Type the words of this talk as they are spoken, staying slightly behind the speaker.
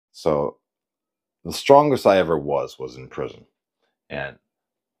So the strongest I ever was in prison. And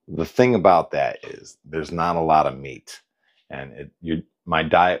the thing about that is there's not a lot of meat. And my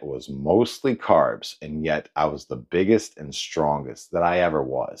diet was mostly carbs, and yet I was the biggest and strongest that I ever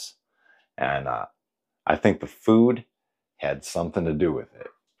was. And I think the food had something to do with it.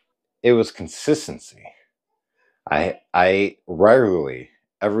 It was consistency. I ate regularly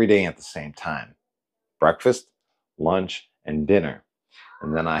every day at the same time: breakfast, lunch, and dinner.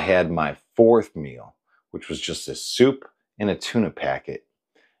 And then I had my fourth meal, which was just a soup and a tuna packet.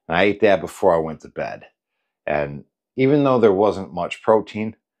 And I ate that before I went to bed. And even though there wasn't much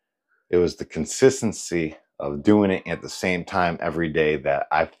protein, it was the consistency of doing it at the same time every day that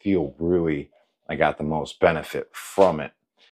I feel really I got the most benefit from it.